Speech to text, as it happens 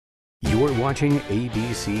You're watching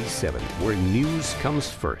ABC-7, where news comes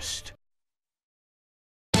first.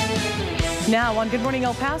 Now on Good Morning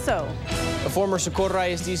El Paso. A former Socorro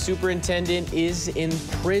ISD superintendent is in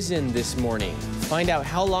prison this morning. Find out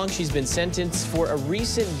how long she's been sentenced for a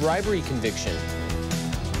recent bribery conviction.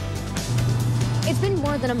 It's been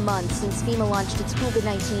more than a month since FEMA launched its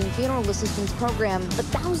COVID-19 funeral assistance program, but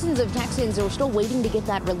thousands of Texans are still waiting to get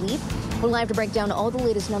that relief. We're live to break down all the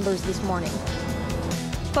latest numbers this morning.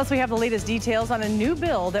 Plus, we have the latest details on a new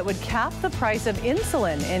bill that would cap the price of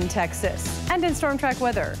insulin in Texas. And in storm track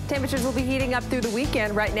weather. Temperatures will be heating up through the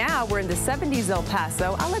weekend. Right now, we're in the 70s El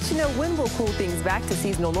Paso. I'll let you know when we'll cool things back to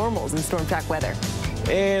seasonal normals in storm track weather.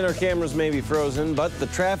 And our cameras may be frozen, but the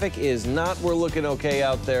traffic is not. We're looking okay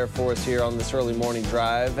out there for us here on this early morning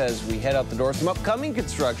drive as we head out the door. Some upcoming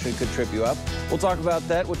construction could trip you up. We'll talk about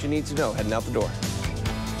that, what you need to know heading out the door.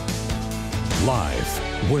 Live,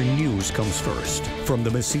 where news comes first, from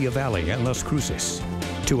the Mesilla Valley and Las Cruces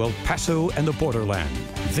to El Paso and the borderland.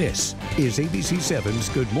 This is ABC-7's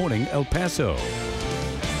Good Morning El Paso.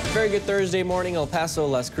 Very good Thursday morning, El Paso,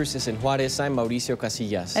 Las Cruces, and Juarez. I'm Mauricio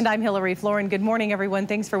Casillas. And I'm Hillary Florin. Good morning, everyone.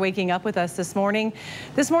 Thanks for waking up with us this morning.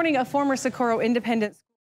 This morning, a former Socorro Independent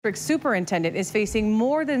District superintendent is facing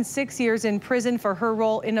more than 6 years in prison for her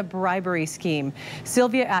role in a bribery scheme.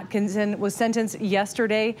 Sylvia Atkinson was sentenced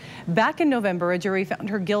yesterday. Back in November, a jury found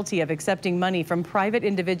her guilty of accepting money from private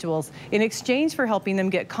individuals in exchange for helping them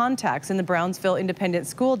get contacts in the Brownsville Independent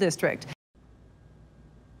School District.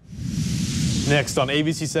 Next on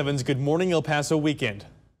ABC-7's Good Morning El Paso Weekend.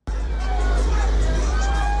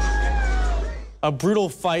 A brutal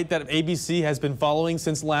fight that ABC has been following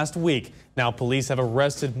since last week. Now police have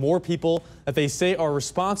arrested more people that they say are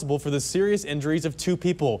responsible for the serious injuries of 2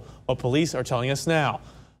 people. What police are telling us now.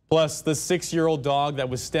 Plus, the 6-year-old dog that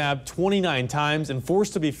was stabbed 29 times and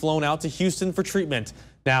forced to be flown out to Houston for treatment.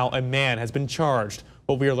 Now a man has been charged.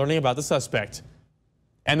 What we are learning about the suspect.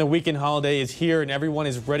 And the weekend holiday is here and everyone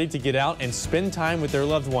is ready to get out and spend time with their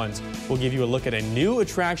loved ones. We'll give you a look at a new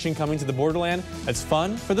attraction coming to the borderland that's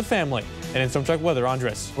fun for the family. And in storm track weather,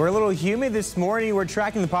 Andres. We're a little humid this morning. We're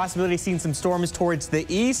tracking the possibility of seeing some storms towards the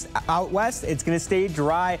east. Out west, it's going to stay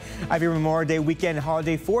dry. I have your Memorial Day weekend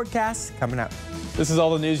holiday forecast coming up. This is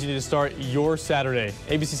all the news you need to start your Saturday.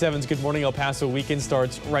 ABC-7's Good Morning El Paso weekend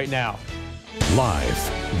starts right now. Live,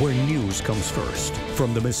 where news comes first,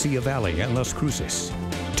 from the Mesilla Valley and Las Cruces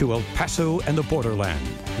to El Paso and the borderland.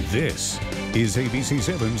 This is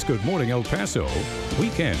ABC-7's Good Morning El Paso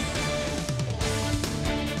Weekend.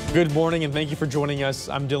 Good morning and thank you for joining us.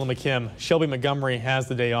 I'm Dylan McKim. Shelby Montgomery has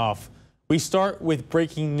the day off. We start with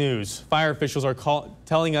breaking news. Fire officials are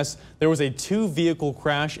telling us there was a 2-vehicle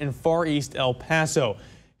crash in Far East El Paso.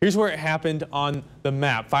 Here's where it happened on the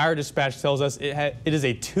map. Fire dispatch tells us it is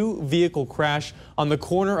a 2-vehicle crash on the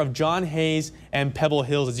corner of John Hayes and Pebble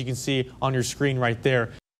Hills, as you can see on your screen right there.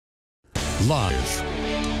 Live,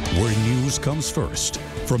 where news comes first,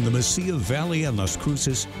 from the Mesilla Valley and Las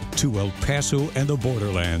Cruces to El Paso and the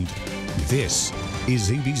borderland. This is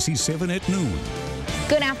ABC-7 at noon.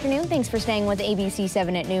 Good afternoon. Thanks for staying with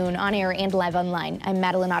ABC-7 at noon, on air and live online. I'm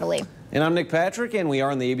Madeline Ottilie. And I'm Nick Patrick, and we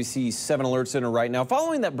are in the ABC-7 Alert Center right now.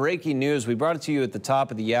 Following that breaking news, we brought it to you at the top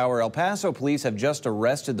of the hour. El Paso police have just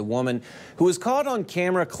arrested the woman who was caught on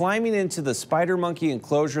camera climbing into the spider monkey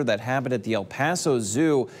enclosure that happened at the El Paso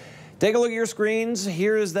Zoo. Take a look at your screens.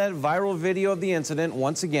 Here is that viral video of the incident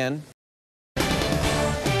once again.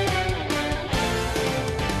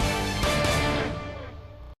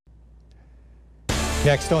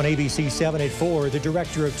 Next on ABC-7 at 4, the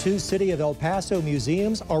director of 2 City of El Paso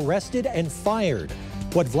museums arrested and fired.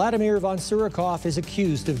 What Vladimir von Surikov is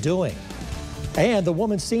accused of doing. And the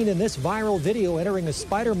woman seen in this viral video entering a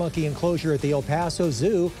spider monkey enclosure at the El Paso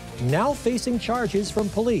Zoo now facing charges from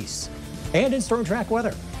police. And in storm track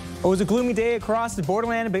weather. It was a gloomy day across the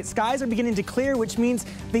borderland, but skies are beginning to clear, which means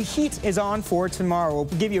the heat is on for tomorrow.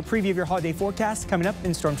 We'll give you a preview of your holiday forecast coming up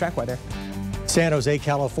in storm track weather. San Jose,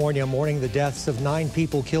 California, mourning the deaths of 9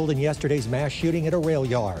 people killed in yesterday's mass shooting at a rail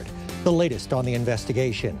yard. The latest on the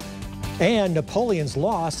investigation. And Napoleon's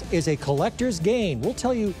loss is a collector's gain. We'll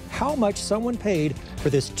tell you how much someone paid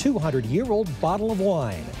for this 200-year-old bottle of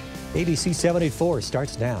wine. ABC-7 at 4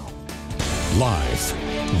 starts now. Live,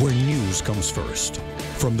 where news comes first,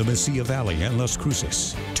 from the Mesilla Valley and Las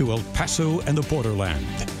Cruces to El Paso and the borderland.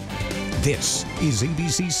 This is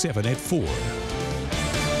ABC-7 at 4.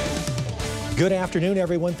 Good afternoon,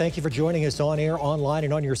 everyone. Thank you for joining us on air, online,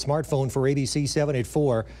 and on your smartphone for ABC-7 at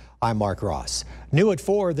 4. I'm Mark Ross. New at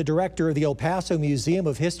 4, the director of the El Paso Museum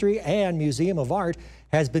of History and Museum of Art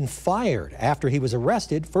has been fired after he was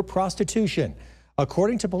arrested for prostitution.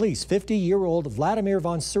 According to police, 50-year-old Vladimir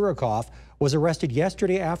von Surikov was arrested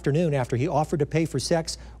yesterday afternoon after he offered to pay for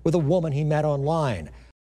sex with a woman he met online.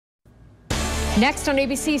 Next on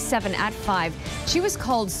ABC-7 at 5, she was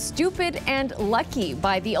called stupid and lucky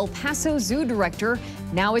by the El Paso Zoo director.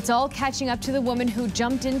 Now it's all catching up to the woman who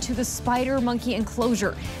jumped into the spider monkey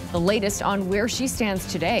enclosure. The latest on where she stands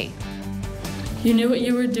today. You knew what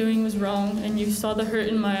you were doing was wrong, and you saw the hurt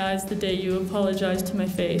in my eyes the day you apologized to my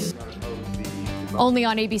face. Only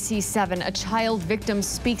on ABC-7, a child victim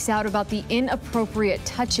speaks out about the inappropriate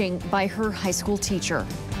touching by her high school teacher.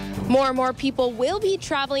 More and more people will be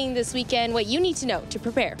traveling this weekend. What you need to know to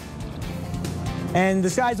prepare. And the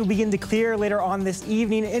skies will begin to clear later on this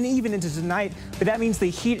evening and even into tonight. But that means the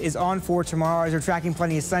heat is on for tomorrow as we're tracking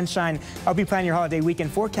plenty of sunshine. I'll be planning your holiday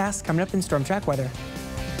weekend forecast coming up in Storm Track Weather.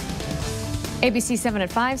 ABC-7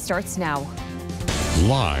 at 5 starts now.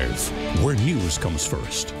 Live, where news comes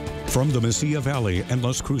first. From the Mesilla Valley and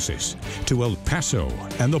Las Cruces to El Paso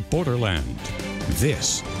and the borderland.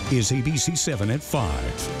 This is ABC-7 at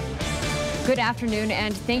 5. Good afternoon,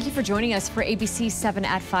 and thank you for joining us for ABC-7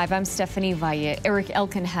 at 5. I'm Stephanie Valle. Eric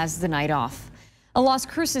Elkin has the night off. A Las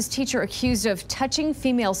Cruces teacher accused of touching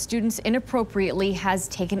female students inappropriately has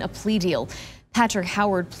taken a plea deal. Patrick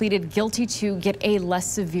Howard pleaded guilty to get a less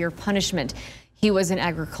severe punishment. He was an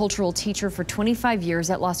agricultural teacher for 25 years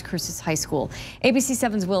at Las Cruces High School.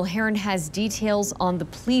 ABC-7's Will Heron has details on the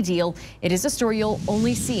plea deal. It is a story you'll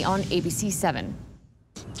only see on ABC-7.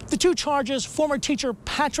 The two charges former teacher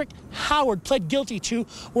Patrick Howard pled guilty to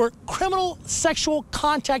were criminal sexual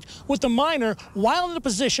contact with a minor while in a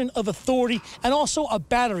position of authority and also a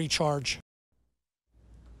battery charge.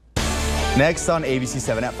 Next on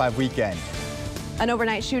ABC-7 at 5 weekend. An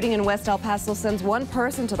overnight shooting in West El Paso sends one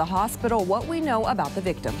person to the hospital. What we know about the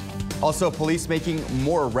victim. Also, police making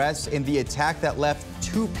more arrests in the attack that left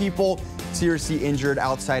 2 people seriously injured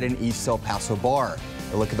outside an East El Paso bar.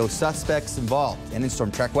 A look at those suspects involved and in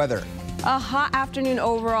Storm Track Weather. A hot afternoon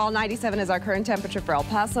overall. 97 is our current temperature for El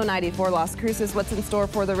Paso, 94 Las Cruces. What's in store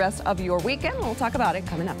for the rest of your weekend? We'll talk about it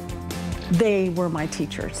coming up. They were my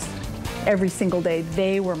teachers. Every single day,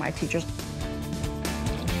 they were my teachers.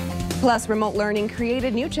 Plus, remote learning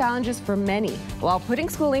created new challenges for many, while putting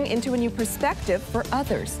schooling into a new perspective for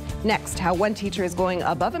others. Next, how one teacher is going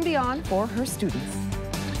above and beyond for her students.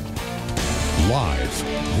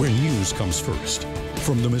 Live, where news comes first.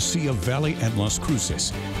 From the Mesilla Valley and Las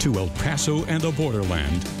Cruces to El Paso and the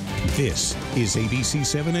borderland, this is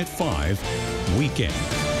ABC-7 at 5 Weekend.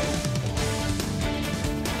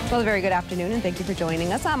 Well, a very good afternoon, and thank you for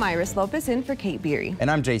joining us. I'm Iris Lopez in for Kate Beery. And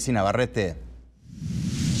I'm JC Navarrete.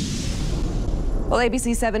 Well,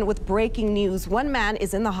 ABC-7 with breaking news. One man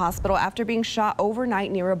is in the hospital after being shot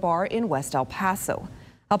overnight near a bar in West El Paso.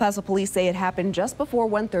 El Paso police say it happened just before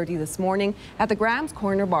 1:30 this morning at the Graham's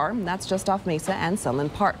Corner Bar. That's just off Mesa and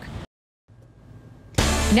Sunland Park.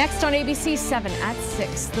 Next on ABC-7 at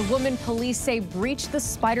 6, the woman police say breached the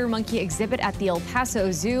spider monkey exhibit at the El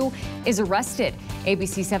Paso Zoo is arrested.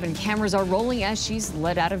 ABC-7 cameras are rolling as she's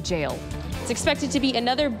let out of jail. It's expected to be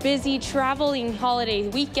another busy traveling holiday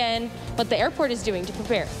weekend. What the airport is doing to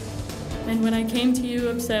prepare. And when I came to you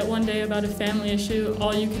upset one day about a family issue,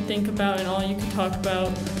 all you could think about and all you could talk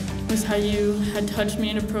about was how you had touched me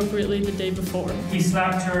inappropriately the day before. He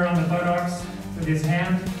slapped her on the buttocks with his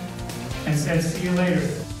hand and said, "See you later."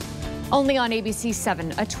 Only on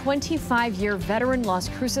ABC-7, a 25-year veteran Las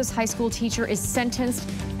Cruces high school teacher is sentenced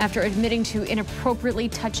after admitting to inappropriately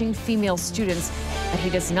touching female students, but he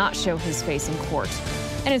does not show his face in court.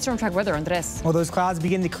 And in Storm Track Weather, Andres. Well, those clouds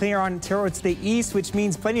begin to clear on towards the east, which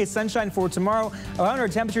means plenty of sunshine for tomorrow, allowing our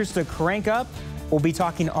temperatures to crank up. We'll be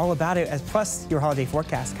talking all about it, as plus your holiday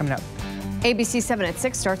forecast coming up. ABC-7 at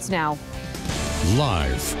 6 starts now.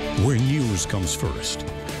 Live, where news comes first.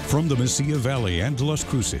 From the Mesilla Valley and Las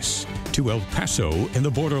Cruces to El Paso and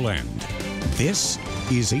the borderland, this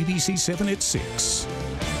is ABC-7 at 6.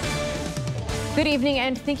 Good evening,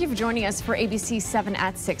 and thank you for joining us for ABC-7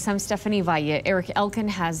 at 6. I'm Stephanie Valle. Eric Elkin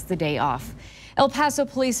has the day off. El Paso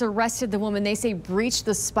police arrested the woman they say breached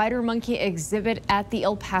the spider monkey exhibit at the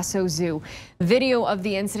El Paso Zoo. Video of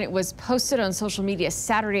the incident was posted on social media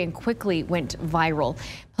Saturday and quickly went viral.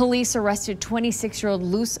 Police arrested 26-year-old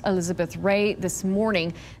Luz Elizabeth Ray this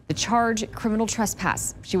morning. The charge, criminal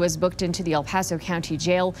trespass. She was booked into the El Paso County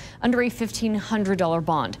Jail under a $1,500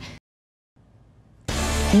 bond.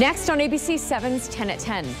 Next on ABC-7's 10 at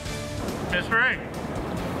 10. That's right.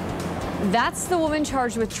 That's the woman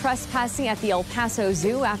charged with trespassing at the El Paso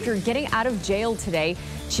Zoo after getting out of jail today.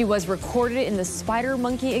 She was recorded in the spider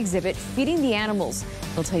monkey exhibit feeding the animals.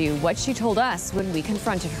 We'll tell you what she told us when we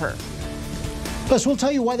confronted her. Plus, we'll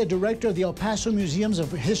tell you why the director of the El Paso Museums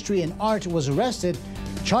of History and Art was arrested,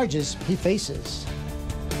 charges he faces.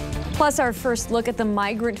 Plus, our first look at the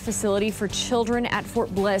migrant facility for children at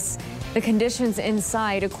Fort Bliss. The conditions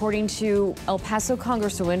inside, according to El Paso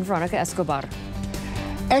Congresswoman Veronica Escobar.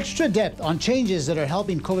 Extra depth on changes that are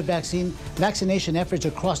helping COVID vaccination efforts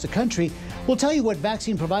across the country. We'll tell you what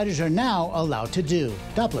vaccine providers are now allowed to do.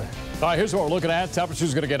 Doppler. All right, here's what we're looking at.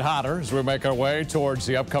 Temperature's going to get hotter as we make our way towards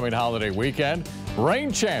the upcoming holiday weekend.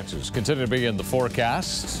 Rain chances continue to be in the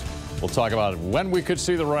forecast. We'll talk about when we could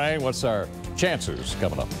see the rain. What's our chances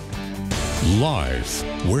coming up? Live,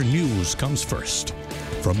 where news comes first.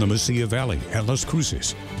 From the Mesilla Valley and Las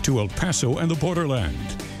Cruces to El Paso and the borderland.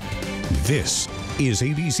 This is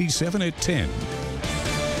ABC-7 at 10.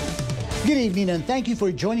 Good evening, and thank you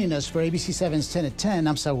for joining us for ABC-7's 10 at 10.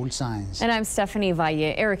 I'm Saul Saenz. And I'm Stephanie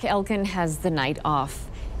Valle. Eric Elkin has the night off.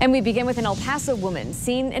 And we begin with an El Paso woman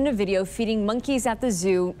seen in a video feeding monkeys at the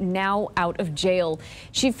zoo, now out of jail.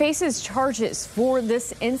 She faces charges for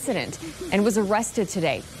this incident and was arrested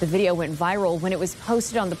today. The video went viral when it was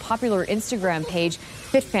posted on the popular Instagram page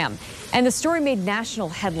FitFam. And the story made national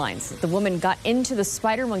headlines. The woman got into the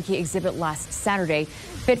spider monkey exhibit last Saturday.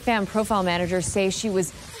 FitFam profile managers say she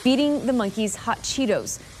was feeding the monkeys hot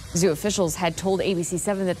Cheetos. Zoo officials had told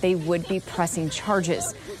ABC-7 that they would be pressing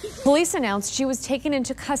charges. Police announced she was taken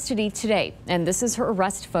into custody today, and this is her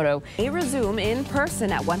arrest photo. They resume in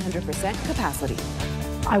person at 100% capacity.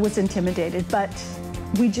 I was intimidated, but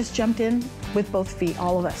we just jumped in with both feet,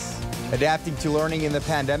 all of us. Adapting to learning in the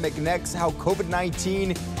pandemic. Next, how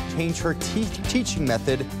COVID-19 changed her teaching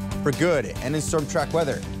method for good. And in storm track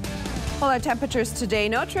weather. Well, our temperatures today,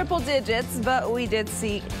 no triple digits, but we did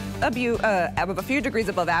see a few degrees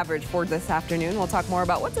above average for this afternoon. We'll talk more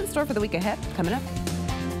about what's in store for the week ahead coming up.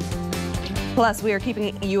 Plus, we are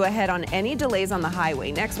keeping you ahead on any delays on the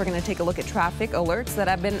highway. Next, we're going to take a look at traffic alerts that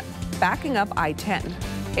have been backing up I-10.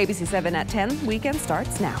 ABC-7 at 10, weekend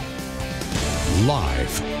starts now.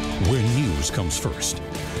 Live, where news comes first.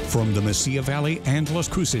 From the Mesilla Valley and Las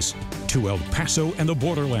Cruces to El Paso and the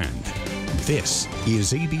borderland. This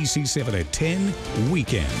is ABC-7 at 10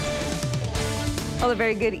 Weekend. Well, a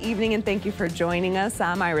very good evening and thank you for joining us.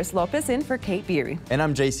 I'm Iris Lopez in for Kate Beery. And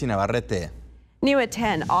I'm JC Navarrete. New at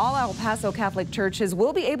 10, all El Paso Catholic churches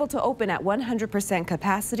will be able to open at 100%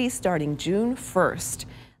 capacity starting June 1st.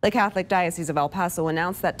 The Catholic Diocese of El Paso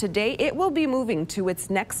announced that today it will be moving to its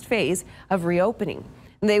next phase of reopening.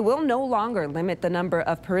 They will no longer limit the number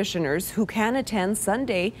of parishioners who can attend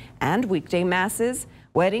Sunday and weekday masses,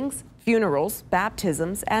 weddings, funerals,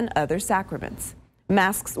 baptisms, and other sacraments.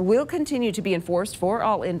 Masks will continue to be enforced for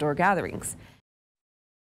all indoor gatherings.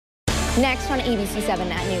 Next on ABC-7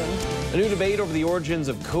 at noon. A new debate over the origins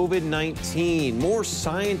of COVID-19. More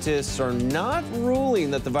scientists are not ruling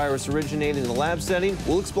that the virus originated in a lab setting.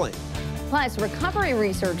 We'll explain. Plus, recovery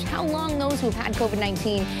research, how long those who've had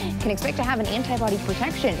COVID-19 can expect to have an antibody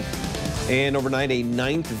protection. And overnight, a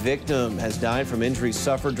 9th victim has died from injuries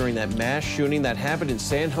suffered during that mass shooting that happened in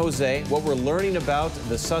San Jose. What we're learning about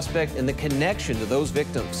the suspect and the connection to those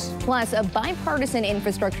victims. Plus, a bipartisan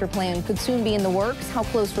infrastructure plan could soon be in the works. How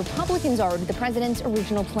close Republicans are to the president's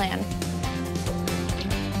original plan.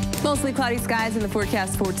 Mostly cloudy skies in the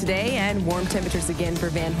forecast for today and warm temperatures again for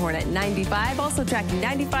Van Horn at 95. Also tracking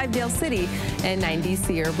 95 Dale City and 90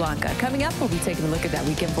 Sierra Blanca. Coming up, we'll be taking a look at that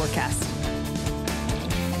weekend forecast.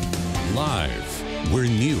 Live, where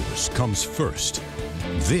news comes first.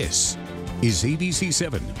 This is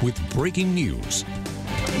ABC-7 with breaking news.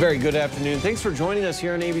 Very good afternoon. Thanks for joining us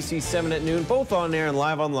here on ABC-7 at noon, both on air and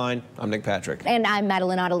live online. I'm Nick Patrick. And I'm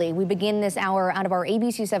Madeline Ottilie. We begin this hour out of our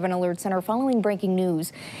ABC-7 Alert Center following breaking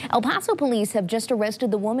news. El Paso police have just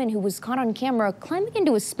arrested the woman who was caught on camera climbing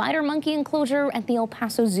into a spider monkey enclosure at the El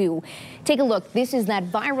Paso Zoo. Take a look. This is that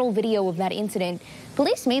viral video of that incident.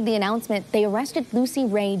 Police made the announcement they arrested Lucy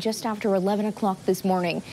Ray just after 11 o'clock this morning.